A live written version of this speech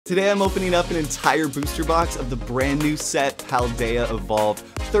Today I'm opening up an entire booster box of the brand new set Paldea Evolved.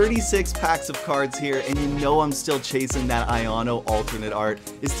 36 packs of cards here, and you know I'm still chasing that Iono alternate art.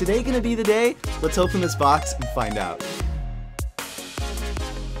 Is today gonna be the day? Let's open this box and find out.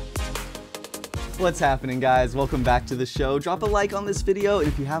 What's happening, guys? Welcome back to the show. Drop a like on this video, and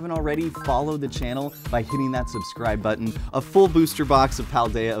if you haven't already, follow the channel by hitting that subscribe button. A full booster box of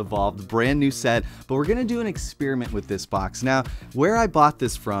Paldea Evolved, brand new set, but we're gonna do an experiment with this box. Now, where I bought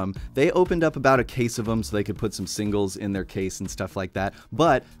this from, they opened up about a case of them so they could put some singles in their case and stuff like that,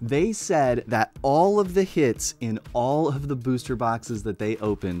 but they said that all of the hits in all of the booster boxes that they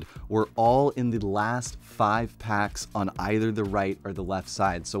opened were all in the last 5 packs on either the right or the left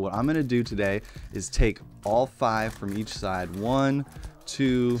side. So what I'm gonna do today is take all 5 from each side. 1,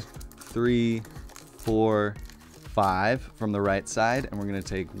 2, 3, 4, 5 from the right side, and we're gonna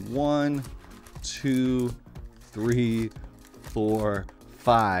take 1, 2, 3, 4,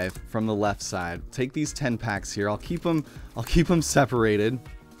 5 from the left side. Take these 10 packs here. I'll keep them separated,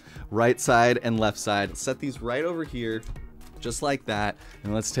 right side and left side. Set these right over here, just like that,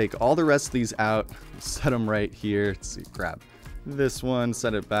 and let's take all the rest of these out. Set them right here. Let's see, grab this one,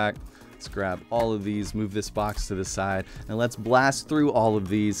 set it back. Let's grab all of these, move this box to the side, and let's blast through all of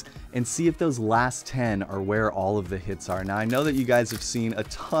these and see if those last 10 are where all of the hits are. Now, I know that you guys have seen a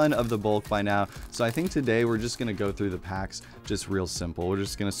ton of the bulk by now, so I think today we're just gonna go through the packs just real simple. We're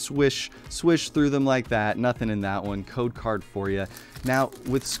just gonna swish through them like that. Nothing in that one. Code card for you. Now,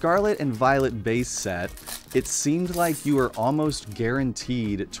 with Scarlet and Violet base set, it seemed like you were almost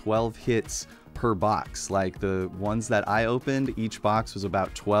guaranteed 12 hits per box. Like the ones that I opened, each box was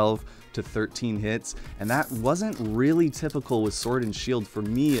about 12 to 13 hits, and that wasn't really typical with Sword and Shield, for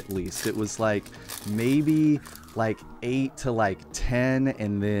me at least. It was like maybe like 8 to like 10,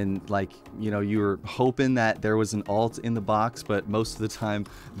 and then like, you know, you were hoping that there was an alt in the box, but most of the time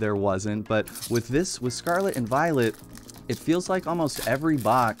there wasn't. But with Scarlet and Violet, it feels like almost every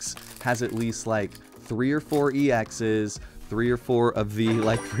box has at least like 3 or 4 EXs, 3 or 4 of the,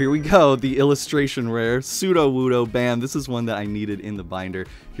 like, here we go, the illustration rare, Pseudo Wudo, bam, this is one that I needed in the binder.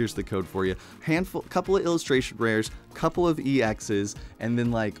 Here's the code for you. Couple of illustration rares, couple of EXs, and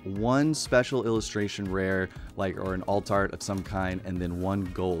then like 1 special illustration rare, like, or an alt art of some kind, and then 1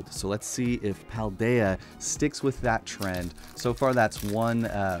 gold. So let's see if Paldea sticks with that trend. So far that's one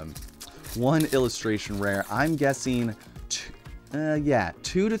illustration rare. I'm guessing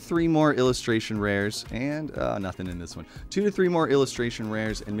 2 to 3 more illustration rares, and nothing in this one. 2 to 3 more illustration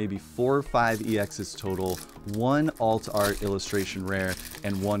rares, and maybe 4 or 5 EXs total. 1 alt art illustration rare,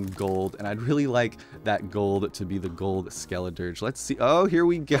 and 1 gold. And I'd really like that gold to be the gold Skeledirge. Let's see. Oh, here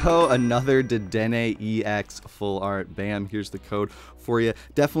we go. Another Dedenne EX full art. Bam. Here's the code for you.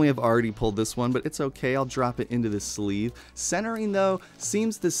 Definitely have already pulled this one, but it's okay. I'll drop it into the sleeve. Centering, though,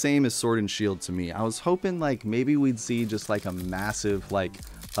 seems the same as Sword and Shield to me. I was hoping like maybe we'd see just like a massive like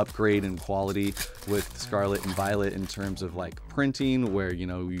upgrade in quality with Scarlet and Violet in terms of like printing, where, you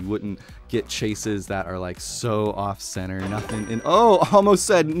know, you wouldn't get chases that are like so off center. Nothing. And oh, almost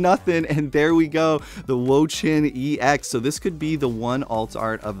said nothing, and there we go, the Wochin EX. So this could be the 1 alt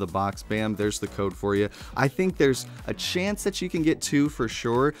art of the box. Bam, there's the code for you. I think there's a chance that you can get 2 for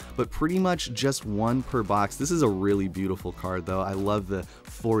sure, but pretty much just 1 per box. This is a really beautiful card though. I love the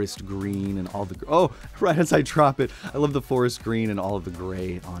forest green and all the, oh, right as I drop it, I love the forest green and all of the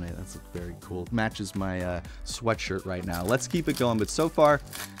gray on it. That's very cool. Matches my sweatshirt right now. Let's keep it going. But so far,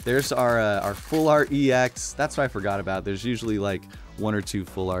 there's our full art EX. That's what I forgot about. There's usually like 1 or 2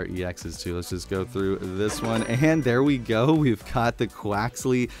 full art EXs too. Let's just go through this one, and there we go. We've got the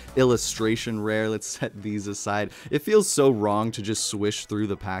Quaxly illustration rare. Let's set these aside. It feels so wrong to just swish through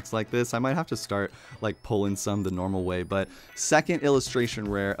the packs like this. I might have to start like pulling some the normal way. But second illustration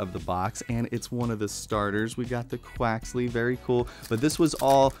rare of the box, and it's one of the starters. We got the Quaxly, very cool. But this was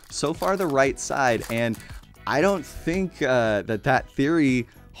all so far the right side, and I don't think that theory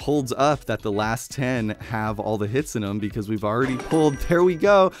holds up, that the last 10 have all the hits in them, because we've already pulled, there we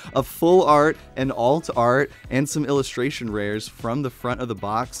go, a full art, an alt art, and some illustration rares from the front of the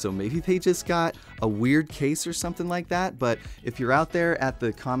box. So maybe they just got a weird case or something like that. But if you're out there at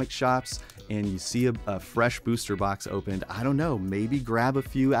the comic shops and you see a fresh booster box opened, I don't know, maybe grab a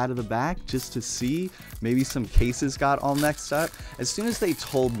few out of the back just to see. Maybe some cases got all mixed up. As soon as they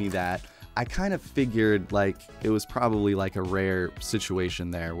told me that, I kind of figured like it was probably like a rare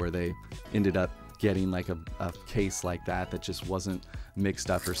situation there where they ended up getting like a case like that just wasn't mixed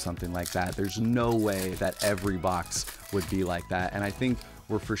up or something like that. There's no way that every box would be like that, and I think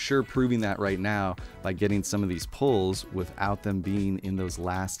we're for sure proving that right now by getting some of these pulls without them being in those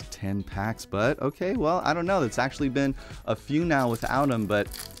last 10 packs. But okay, well, I don't know, it's actually been a few now without them, but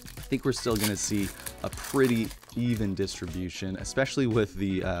think we're still going to see a pretty even distribution, especially with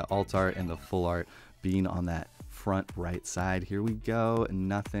the alt art and the full art being on that front right side. Here we go,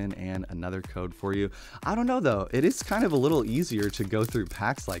 nothing, and another code for you. I don't know though, it is kind of a little easier to go through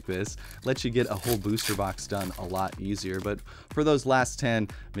packs like this. Lets you get a whole booster box done a lot easier, but for those last 10,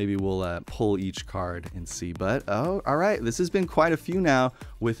 maybe we'll pull each card and see. But oh, all right, this has been quite a few now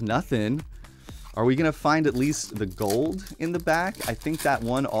with nothing. Are we gonna find at least the gold in the back? I think that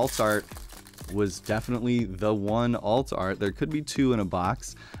one alt art was definitely the one alt art. There could be two in a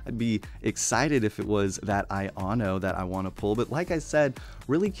box. I'd be excited if it was that Iono that I want to pull, but like I said,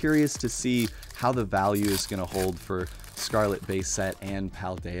 really curious to see how the value is going to hold for Scarlet base set and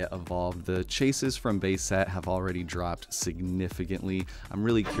Paldea Evolved. The chases from base set have already dropped significantly. I'm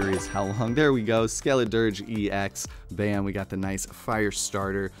really curious how long. There we go, Skeledirge EX. Bam, we got the nice fire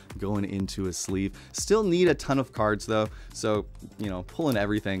starter going into a sleeve. Still need a ton of cards though, so you know, pulling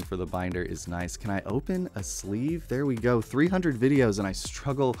everything for the binder is nice. Can I open a sleeve? There we go, 300 videos and I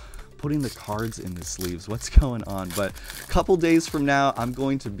struggle putting the cards in the sleeves. What's going on? But a couple days from now, I'm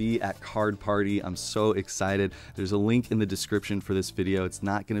going to be at Card Party. I'm so excited. There's a link in the description for this video. It's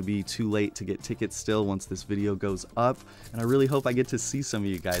not going to be too late to get tickets still once this video goes up, and I really hope I get to see some of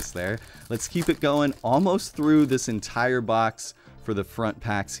you guys there. Let's keep it going. Almost through this entire box for the front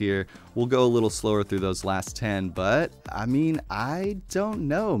packs here. We'll go a little slower through those last 10, but I mean, I don't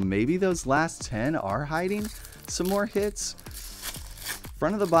know. Maybe those last 10 are hiding some more hits.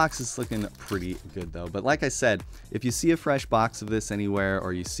 Front of the box is looking pretty good though, but like I said, if you see a fresh box of this anywhere,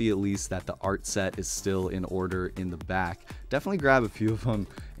 or you see at least that the art set is still in order in the back, definitely grab a few of them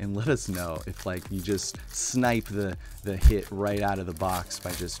and let us know if like you just snipe the hit right out of the box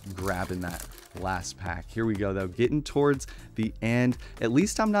by just grabbing that last pack. Here we go though, getting towards the end. At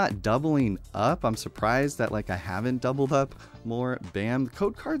least I'm not doubling up. I'm surprised that like I haven't doubled up more. Bam, the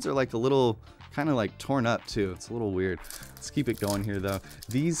code cards are like a little kind of like torn up too. It's a little weird. Let's keep it going here though.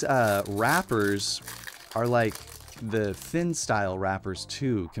 These wrappers are like the thin style wrappers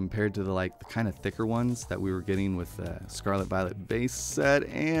too, compared to the like the kind of thicker ones that we were getting with the Scarlet Violet base set.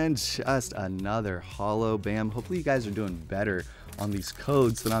 And just another holo. Bam. Hopefully you guys are doing better on these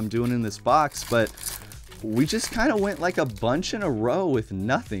codes than I'm doing in this box, but we just kind of went like a bunch in a row with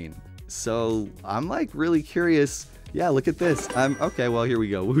nothing. So I'm like really curious. Yeah, look at this. Okay, well, here we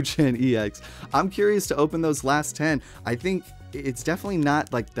go. Wu-Chen EX. I'm curious to open those last 10. I think it's definitely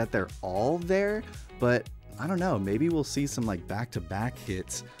not like that they're all there, but I don't know. Maybe we'll see some like back-to-back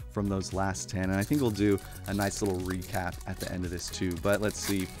hits from those last 10. And I think we'll do a nice little recap at the end of this too. But let's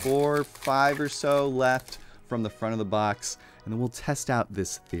see, 4, 5 or so left from the front of the box. And then we'll test out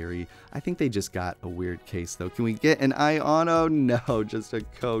this theory. I think they just got a weird case though. Can we get an Iono? No, just a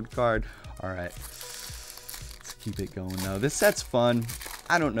code card. All right. Keep it going though. This set's fun.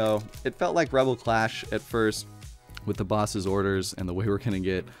 I don't know. It felt like Rebel Clash at first with the boss's orders and the way we're gonna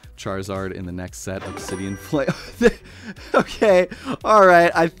get Charizard in the next set, Obsidian Flame. Okay, all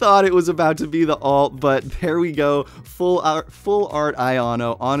right. I thought it was about to be the alt, but there we go. Full art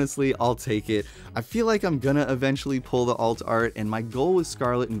Iono. Honestly, I'll take it. I feel like I'm gonna eventually pull the alt art, and my goal with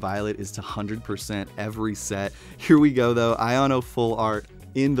Scarlet and Violet is to 100% every set. Here we go though. Iono full art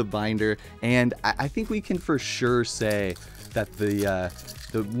in the binder, and I think we can for sure say that the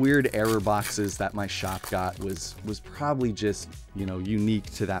weird error boxes that my shop got was probably just, you know,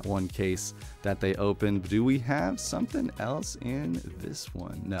 unique to that one case that they opened. Do we have something else in this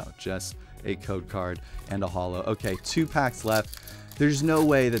one? No, just a code card and a holo. Okay, 2 packs left. There's no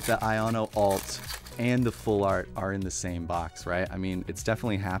way that the Iono alt and the full art are in the same box, right? I mean, it's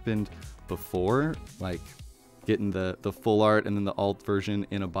definitely happened before, like getting the full art and then the alt version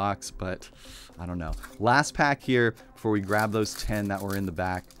in a box, but I don't know. Last pack here before we grab those 10 that were in the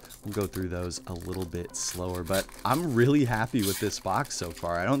back. We'll go through those a little bit slower, but I'm really happy with this box so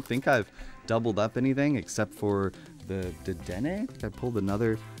far. I don't think I've doubled up anything except for the Dedenne. I pulled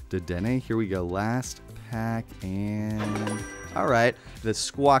another Dedenne. Here we go. Last pack, and all right, the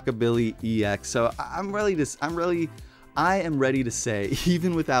Squawkabilly EX. So I am ready to say,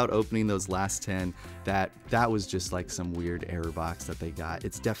 even without opening those last 10, that was just like some weird error box that they got.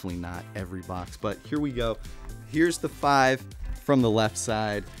 It's definitely not every box, but here we go. Here's the 5 from the left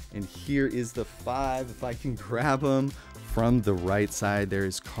side, and here is the 5, if I can grab them from the right side.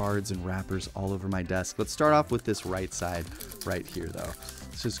 There's cards and wrappers all over my desk. Let's start off with this right side right here though.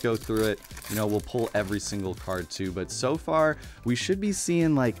 Let's just go through it. You know, we'll pull every single card too, but so far we should be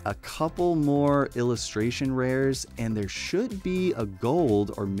seeing like a couple more illustration rares, and there should be a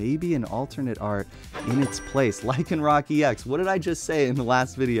gold or maybe an alternate art in its place. Lycanroc EX. What did I just say in the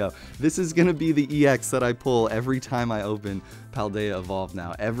last video? This is gonna be the EX that I pull every time I open Paldea Evolve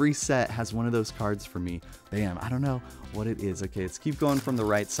now. Every set has one of those cards for me. Bam, I don't know what it is. Okay, let's keep going from the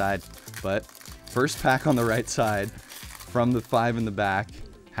right side, but first pack on the right side from the 5 in the back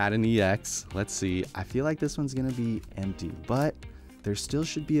had an EX. Let's see. I feel like this one's gonna be empty, but there still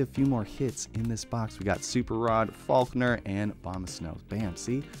should be a few more hits in this box. We got Super Rod, Falkner, and Bomb of Snow. Bam,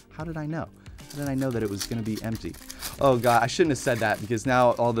 see? How did I know? How did I know that it was gonna be empty? Oh god, I shouldn't have said that because now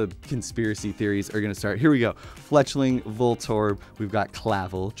all the conspiracy theories are gonna start. Here we go. Fletchling, Voltorb, we've got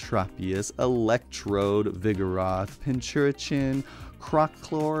Clavel, Tropius, Electrode, Vigoroth, Pinchurichin,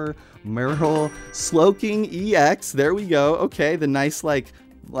 Crocklore, Merle, Slowking EX. There we go. Okay, the nice like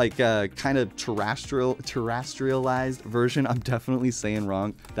kind of terrestrialized version. I'm definitely saying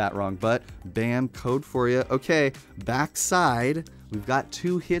that wrong, but bam, code for you. Okay, backside, we've got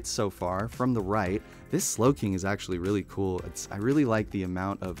 2 hits so far from the right. This Slowking is actually really cool. I really like the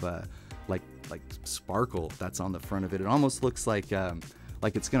amount of like sparkle that's on the front of it. It almost looks like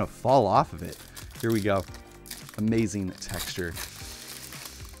it's gonna fall off of it. Here we go. Amazing texture.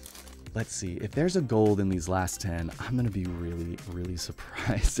 Let's see, if there's a gold in these last 10, I'm gonna be really, really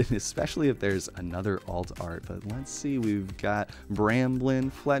surprised, and especially if there's another alt art. But let's see, we've got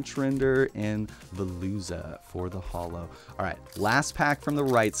Bramblin, Fletchrinder, and Veluza for the holo. All right, last pack from the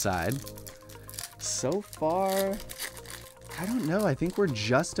right side. So far, I don't know, I think we're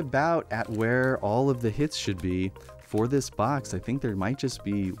just about at where all of the hits should be. For this box, I think there might just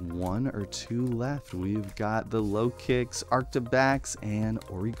be 1 or 2 left. We've got the Low Kicks, Arctibax, and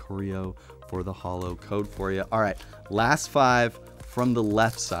Oricorio for the holo. Code for you. All right, last 5 from the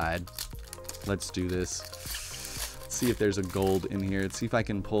left side. Let's do this. Let's see if there's a gold in here. Let's see if I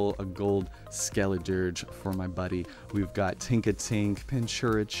can pull a gold Skeledirge for my buddy. We've got Tinkatink,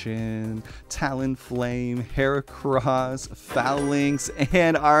 Pinchurichin, Talonflame, Heracross, Phalanx,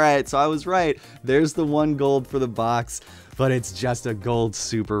 and all right, so I was right. There's the 1 gold for the box, but it's just a gold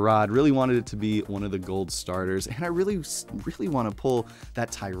Super Rod. Really wanted it to be one of the gold starters, and I really want to pull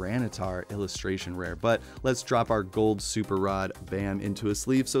that Tyranitar illustration rare, but let's drop our gold Super Rod, bam, into a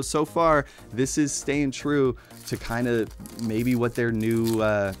sleeve. So far, this is staying true to kind of maybe what their new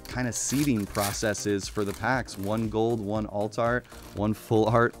kind of seeding process is for the packs. 1 gold, 1 alt art, 1 full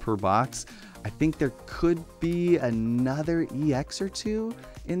art per box. I think there could be another EX or 2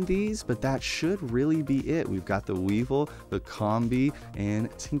 in these, but that should really be it. We've got the Weevil, the Combi,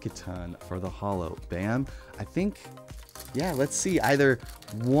 and Tinkaton for the holo. Bam. I think, yeah, let's see. Either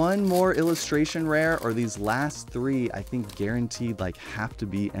 1 more illustration rare or these last 3, I think guaranteed like have to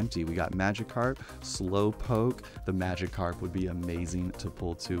be empty. We got Magikarp, Slowpoke. The Magikarp would be amazing to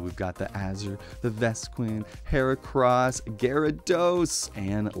pull too. We've got the Azure, the Vesquin, Heracross, Gyarados,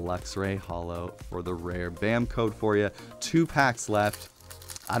 and Luxray holo for the rare. Bam, code for you. 2 packs left.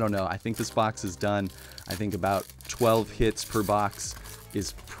 I don't know. I think this box is done. I think about 12 hits per box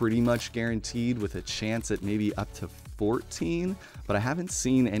is pretty much guaranteed, with a chance at maybe up to 14, but I haven't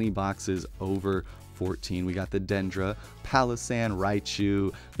seen any boxes over 14. We got the Dendra, Palossand,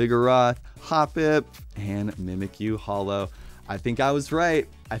 Raichu, Vigoroth, Hoppip, and Mimikyu holo. I think I was right.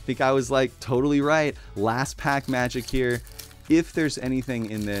 I think I was like totally right. Last pack magic here. If there's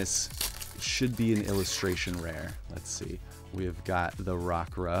anything in this, it should be an illustration rare. Let's see. We've got the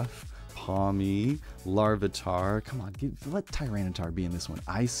Rockruff, Pawmi, Larvitar. Come on, let Tyranitar be in this one.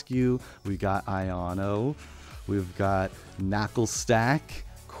 Ice-Cube. We got Iono. We've got Knucklestack,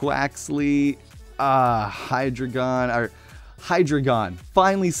 Quaxly, Hydreigon.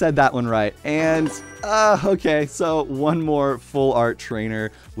 Finally said that one right. And, okay, so 1 more full art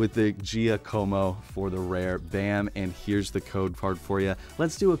trainer with the Giacomo for the rare. Bam, and here's the code card for you.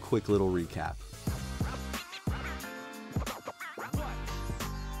 Let's do a quick little recap.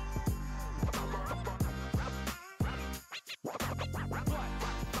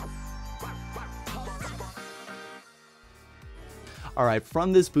 All right,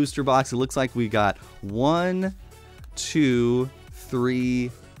 from this booster box, it looks like we got 1, 2,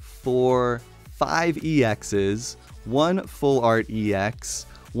 3, 4, 5 EXs, 1 full art EX,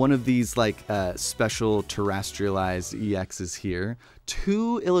 1 of these like special terrestrialized EXs here,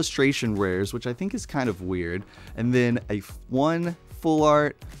 2 illustration rares, which I think is kind of weird, and then 1 full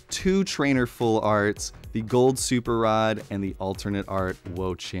art, 2 trainer full arts, the gold Super Rod, and the alternate art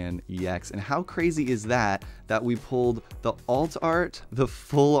Wo-Chin EX. And how crazy is that we pulled the alt art, the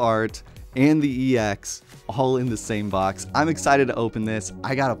full art, and the EX all in the same box. I'm excited to open this.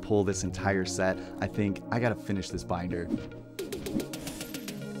 I gotta pull this entire set. I think I gotta finish this binder.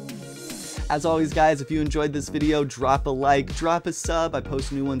 As always, guys, if you enjoyed this video, drop a like, drop a sub. I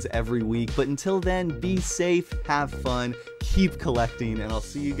post new ones every week. But until then, be safe, have fun, keep collecting, and I'll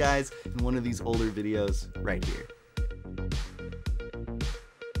see you guys in one of these older videos right here.